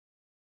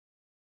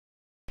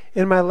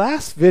In my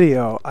last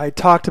video, I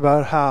talked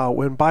about how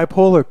when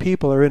bipolar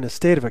people are in a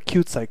state of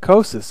acute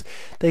psychosis,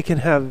 they can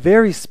have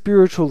very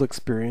spiritual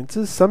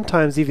experiences,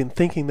 sometimes even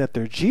thinking that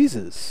they're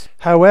Jesus.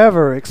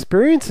 However,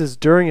 experiences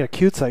during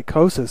acute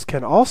psychosis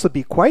can also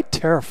be quite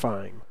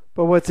terrifying.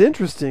 But what's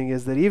interesting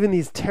is that even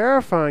these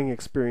terrifying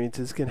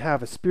experiences can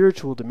have a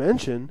spiritual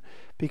dimension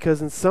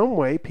because in some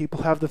way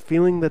people have the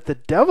feeling that the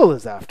devil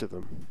is after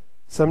them.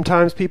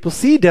 Sometimes people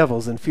see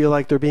devils and feel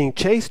like they're being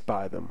chased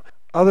by them.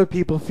 Other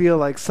people feel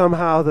like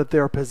somehow that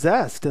they're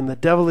possessed and the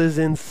devil is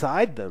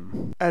inside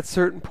them. At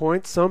certain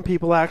points, some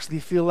people actually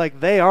feel like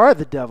they are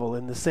the devil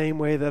in the same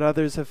way that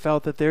others have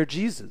felt that they're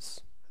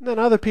Jesus. And then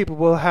other people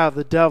will have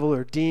the devil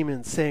or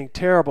demons saying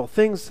terrible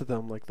things to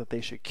them, like that they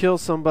should kill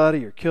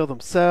somebody or kill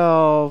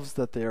themselves,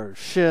 that they're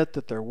shit,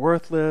 that they're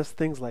worthless,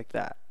 things like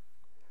that.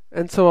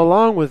 And so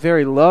along with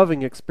very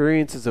loving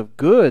experiences of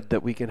good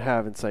that we can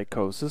have in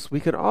psychosis, we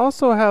can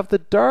also have the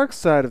dark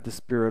side of the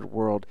spirit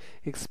world,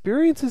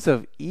 experiences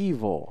of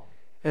evil.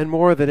 And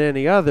more than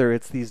any other,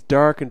 it's these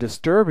dark and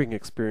disturbing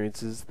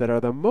experiences that are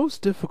the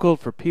most difficult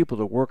for people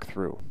to work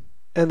through.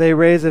 And they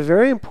raise a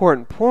very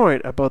important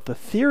point about the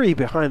theory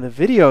behind the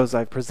videos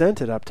I've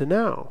presented up to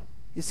now.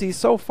 You see,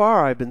 so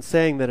far I've been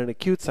saying that an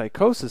acute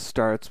psychosis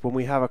starts when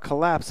we have a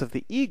collapse of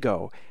the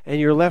ego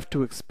and you're left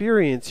to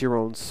experience your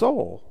own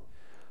soul.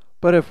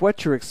 But if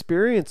what you're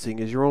experiencing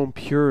is your own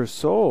pure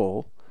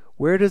soul,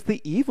 where does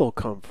the evil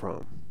come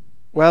from?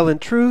 Well, in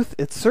truth,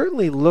 it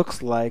certainly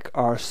looks like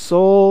our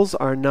souls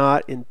are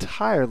not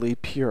entirely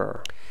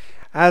pure.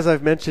 As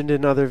I've mentioned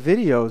in other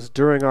videos,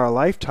 during our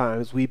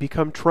lifetimes we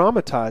become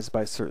traumatized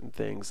by certain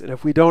things, and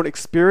if we don't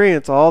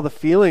experience all the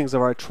feelings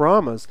of our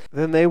traumas,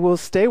 then they will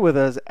stay with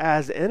us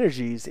as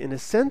energies, in a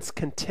sense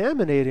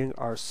contaminating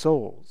our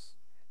souls.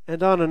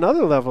 And on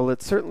another level,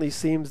 it certainly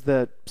seems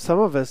that some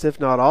of us, if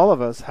not all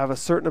of us, have a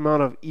certain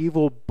amount of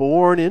evil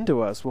born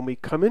into us when we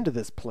come into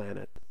this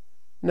planet.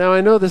 Now,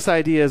 I know this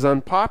idea is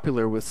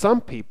unpopular with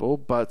some people,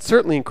 but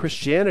certainly in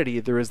Christianity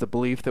there is the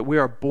belief that we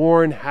are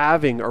born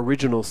having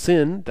original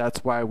sin.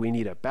 That's why we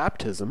need a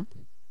baptism.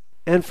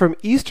 And from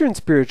Eastern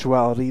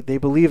spirituality, they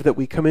believe that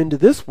we come into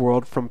this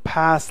world from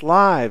past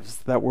lives,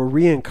 that we're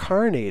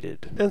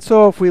reincarnated. And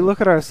so if we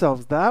look at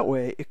ourselves that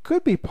way, it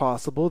could be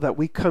possible that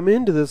we come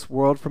into this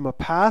world from a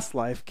past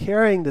life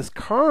carrying this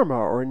karma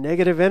or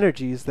negative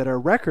energies that are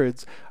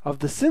records of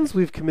the sins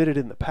we've committed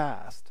in the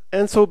past.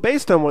 And so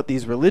based on what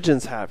these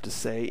religions have to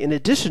say, in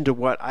addition to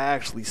what I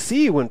actually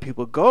see when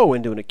people go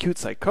into an acute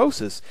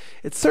psychosis,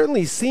 it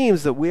certainly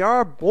seems that we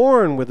are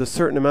born with a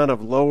certain amount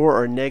of lower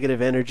or negative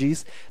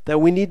energies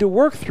that we need to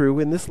work through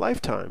in this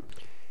lifetime.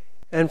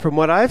 And from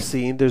what I've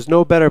seen, there's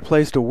no better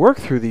place to work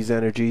through these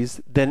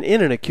energies than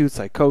in an acute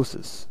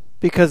psychosis.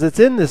 Because it's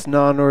in this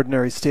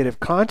non-ordinary state of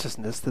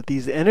consciousness that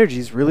these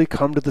energies really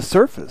come to the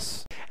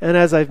surface. And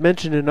as I've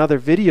mentioned in other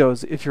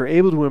videos, if you're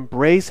able to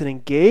embrace and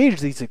engage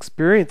these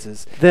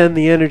experiences, then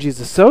the energies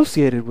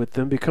associated with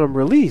them become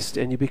released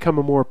and you become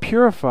a more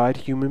purified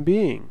human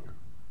being.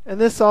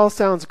 And this all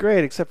sounds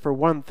great except for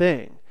one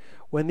thing.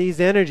 When these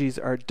energies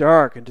are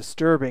dark and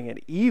disturbing and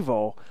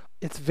evil,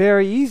 it's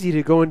very easy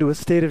to go into a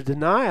state of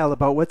denial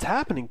about what's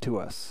happening to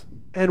us.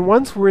 And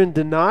once we're in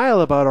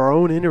denial about our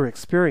own inner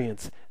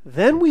experience,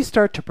 then we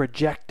start to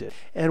project it.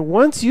 And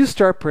once you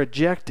start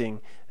projecting,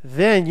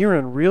 then you're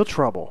in real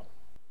trouble.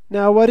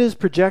 Now, what is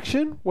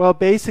projection? Well,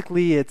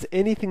 basically it's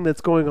anything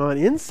that's going on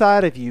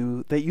inside of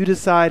you that you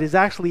decide is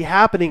actually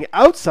happening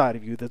outside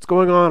of you, that's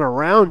going on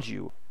around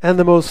you. And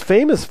the most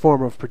famous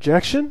form of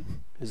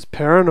projection is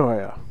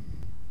paranoia.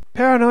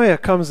 Paranoia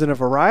comes in a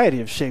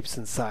variety of shapes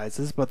and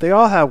sizes, but they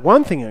all have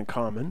one thing in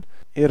common.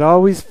 It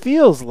always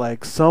feels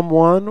like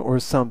someone or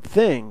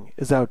something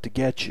is out to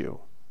get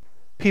you.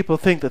 People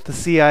think that the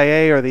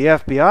CIA or the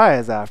FBI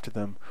is after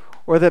them,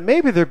 or that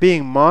maybe they're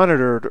being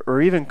monitored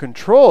or even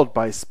controlled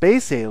by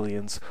space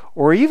aliens,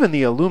 or even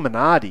the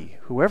Illuminati,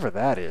 whoever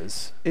that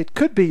is. It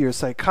could be your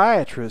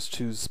psychiatrist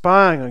who's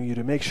spying on you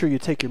to make sure you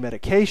take your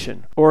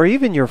medication, or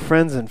even your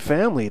friends and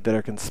family that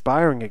are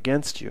conspiring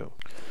against you.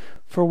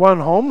 For one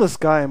homeless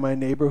guy in my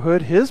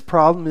neighborhood, his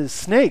problem is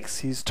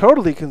snakes. He's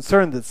totally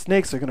concerned that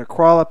snakes are going to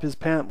crawl up his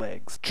pant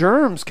legs.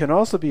 Germs can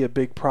also be a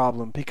big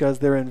problem because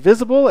they're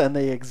invisible and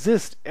they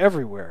exist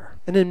everywhere.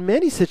 And in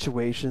many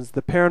situations,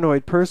 the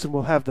paranoid person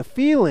will have the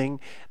feeling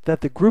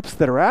that the groups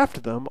that are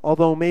after them,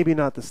 although maybe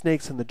not the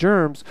snakes and the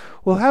germs,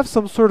 will have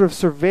some sort of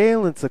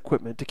surveillance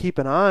equipment to keep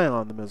an eye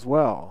on them as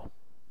well.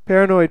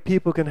 Paranoid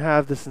people can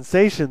have the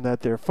sensation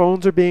that their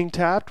phones are being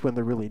tapped when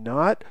they're really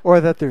not,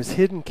 or that there's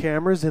hidden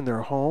cameras in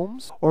their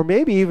homes, or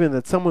maybe even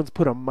that someone's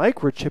put a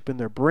microchip in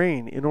their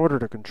brain in order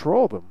to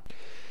control them.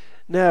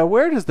 Now,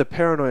 where does the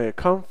paranoia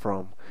come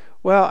from?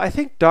 Well, I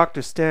think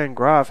Dr. Stan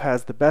Grof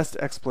has the best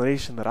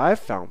explanation that I've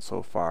found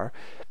so far,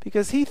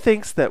 because he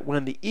thinks that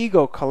when the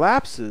ego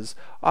collapses,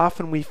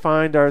 often we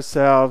find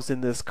ourselves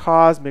in this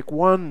cosmic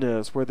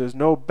oneness where there's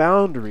no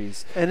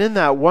boundaries. And in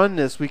that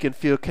oneness we can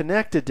feel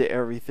connected to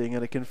everything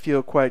and it can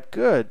feel quite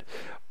good.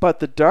 But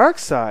the dark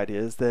side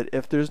is that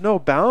if there's no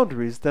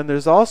boundaries, then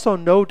there's also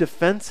no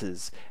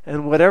defenses,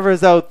 and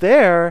whatever's out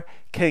there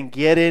can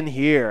get in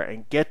here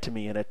and get to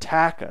me and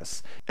attack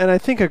us. And I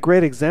think a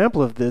great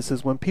example of this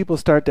is when people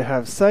start to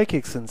have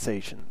psychic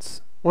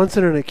sensations. Once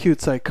in an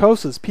acute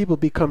psychosis, people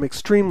become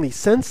extremely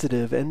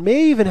sensitive and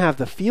may even have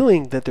the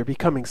feeling that they're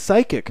becoming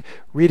psychic,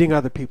 reading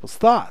other people's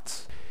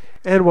thoughts.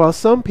 And while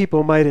some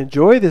people might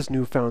enjoy this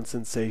newfound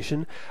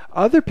sensation,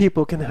 other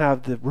people can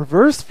have the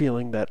reverse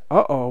feeling that,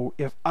 uh-oh,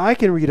 if I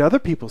can read other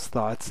people's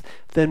thoughts,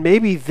 then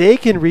maybe they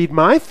can read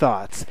my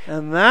thoughts.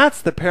 And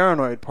that's the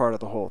paranoid part of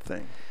the whole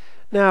thing.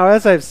 Now,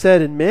 as I've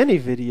said in many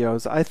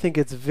videos, I think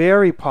it's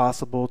very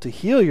possible to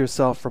heal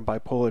yourself from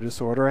bipolar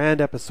disorder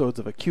and episodes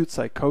of acute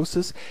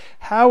psychosis.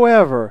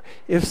 However,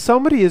 if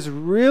somebody is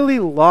really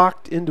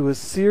locked into a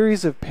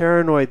series of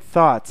paranoid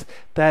thoughts,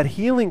 that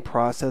healing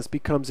process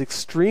becomes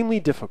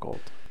extremely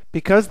difficult.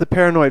 Because the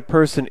paranoid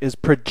person is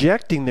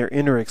projecting their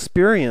inner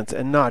experience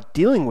and not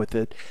dealing with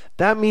it,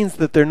 that means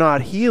that they're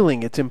not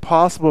healing. It's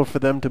impossible for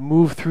them to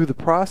move through the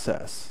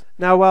process.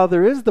 Now, while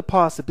there is the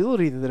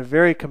possibility that a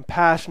very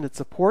compassionate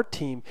support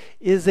team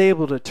is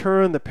able to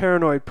turn the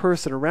paranoid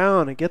person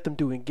around and get them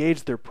to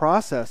engage their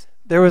process,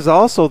 there is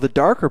also the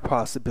darker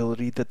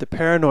possibility that the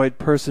paranoid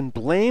person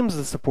blames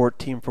the support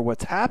team for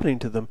what's happening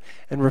to them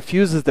and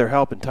refuses their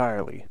help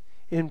entirely.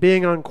 In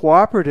being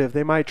uncooperative,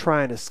 they might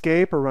try and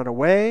escape or run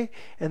away,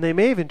 and they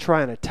may even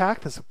try and attack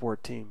the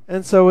support team.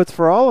 And so it's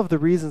for all of the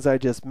reasons I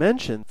just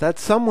mentioned that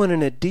someone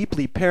in a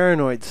deeply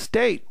paranoid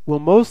state will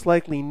most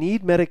likely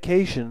need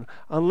medication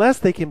unless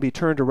they can be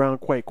turned around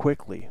quite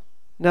quickly.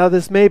 Now,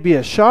 this may be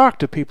a shock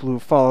to people who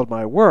followed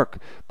my work,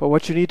 but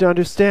what you need to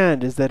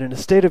understand is that in a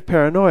state of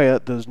paranoia,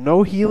 there's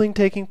no healing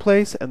taking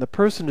place and the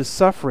person is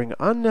suffering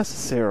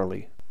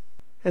unnecessarily.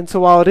 And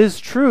so while it is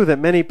true that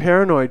many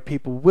paranoid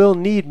people will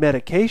need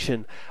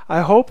medication,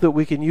 I hope that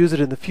we can use it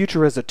in the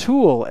future as a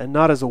tool and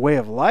not as a way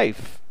of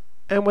life.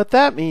 And what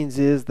that means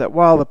is that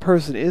while the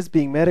person is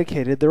being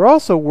medicated, they're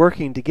also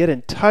working to get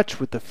in touch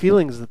with the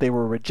feelings that they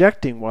were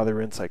rejecting while they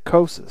were in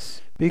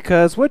psychosis.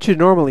 Because what you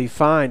normally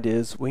find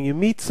is when you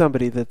meet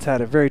somebody that's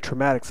had a very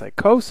traumatic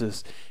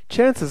psychosis,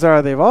 chances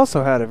are they've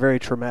also had a very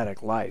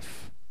traumatic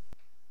life.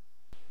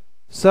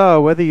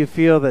 So whether you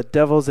feel that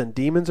devils and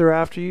demons are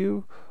after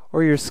you,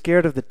 or you're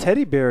scared of the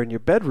teddy bear in your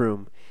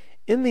bedroom,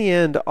 in the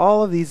end,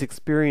 all of these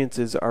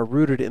experiences are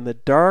rooted in the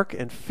dark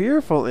and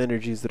fearful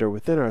energies that are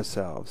within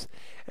ourselves.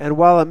 And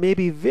while it may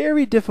be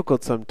very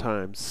difficult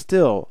sometimes,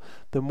 still,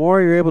 the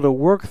more you're able to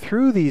work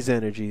through these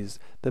energies,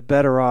 the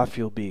better off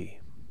you'll be.